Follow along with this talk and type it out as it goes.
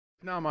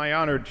Now my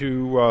honor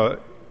to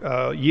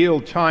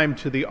yield time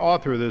to the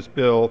author of this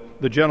bill,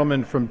 the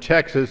gentleman from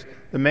Texas,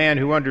 the man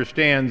who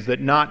understands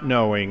that not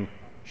knowing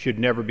should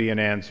never be an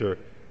answer,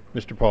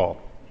 Mr. Paul.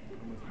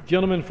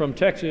 Gentleman from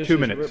Texas 2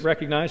 minutes. is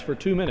recognized for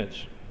 2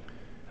 minutes.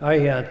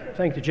 I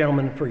thank the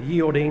gentleman for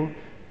yielding.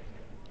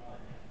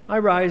 I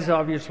rise,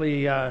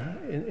 obviously,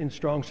 in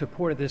strong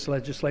support of this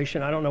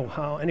legislation. I don't know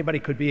how anybody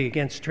could be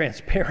against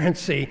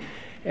transparency,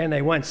 and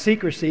they want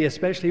secrecy,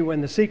 especially when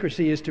the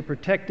secrecy is to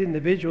protect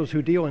individuals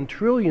who deal in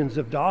trillions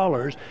of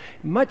dollars,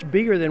 much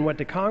bigger than what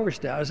the Congress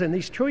does. And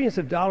these trillions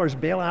of dollars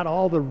bail out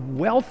all the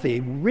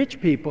wealthy,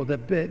 rich people,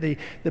 the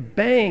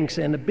banks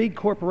and the big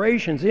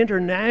corporations,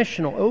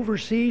 international,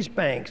 overseas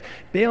banks,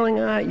 bailing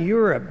out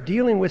Europe,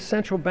 dealing with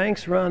central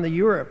banks around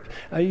Europe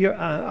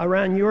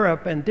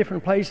and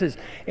different places.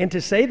 And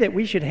to say that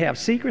we should have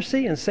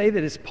secrecy and say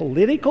that it's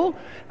political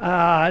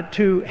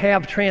to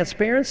have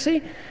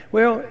transparency,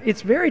 well,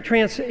 it's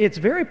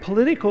very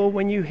political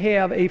when you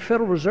have a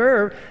Federal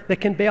Reserve that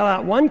can bail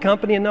out one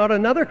company and not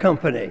another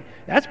company.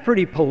 That's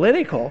pretty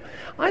political.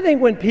 I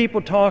think when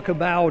people talk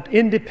about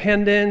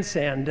independence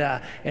and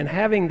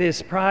having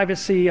this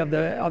privacy of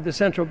the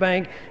central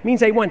bank, it means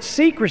they want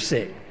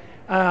secrecy.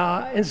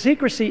 And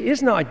secrecy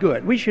is not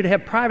good. We should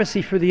have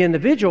privacy for the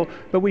individual,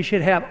 but we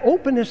should have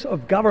openness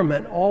of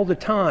government all the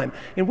time.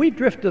 And we've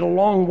drifted a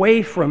long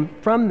way from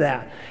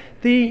that.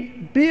 The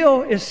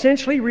bill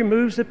essentially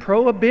removes the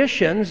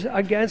prohibitions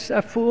against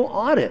a full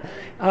audit.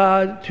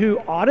 To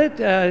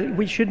audit,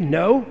 we should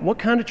know what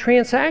kind of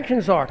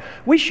transactions are.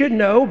 We should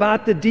know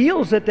about the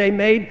deals that they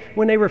made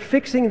when they were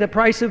fixing the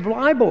price of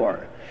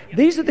LIBOR.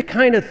 These are the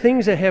kind of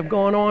things that have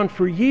gone on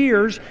for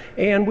years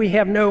and we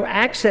have no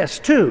access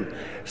to.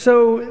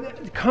 So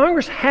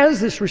Congress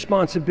has this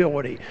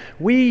responsibility.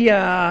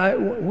 We're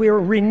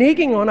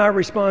reneging on our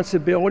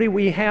responsibility.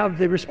 We have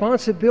the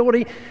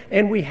responsibility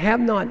and we have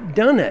not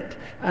done it.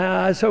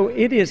 So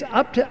it is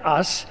up to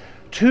us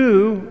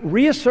to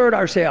reassert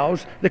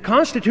ourselves. The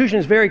Constitution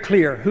is very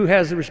clear who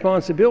has the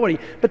responsibility,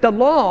 but the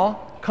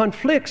law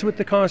conflicts with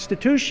the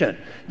Constitution.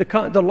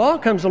 The law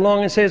comes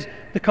along and says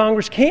the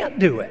Congress can't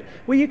do it.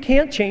 Well, you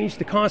can't change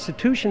the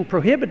Constitution,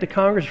 prohibit the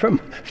Congress from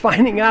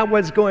finding out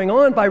what's going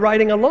on by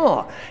writing a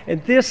law.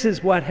 And this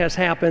is what has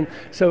happened.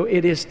 So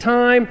it is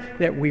time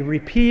that we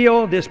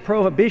repeal this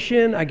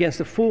prohibition against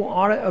the full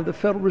audit of the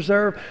Federal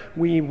Reserve.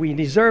 We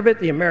deserve it.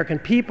 The American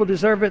people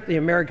deserve it. The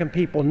American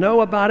people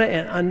know about it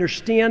and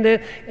understand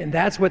it. And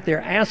that's what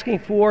they're asking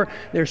for.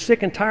 They're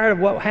sick and tired of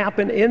what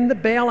happened in the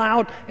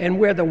bailout and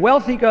where the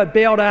wealthy got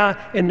bailed out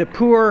and the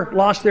poor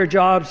lost their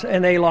jobs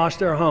and they lost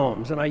their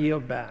homes. And I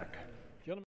yield back.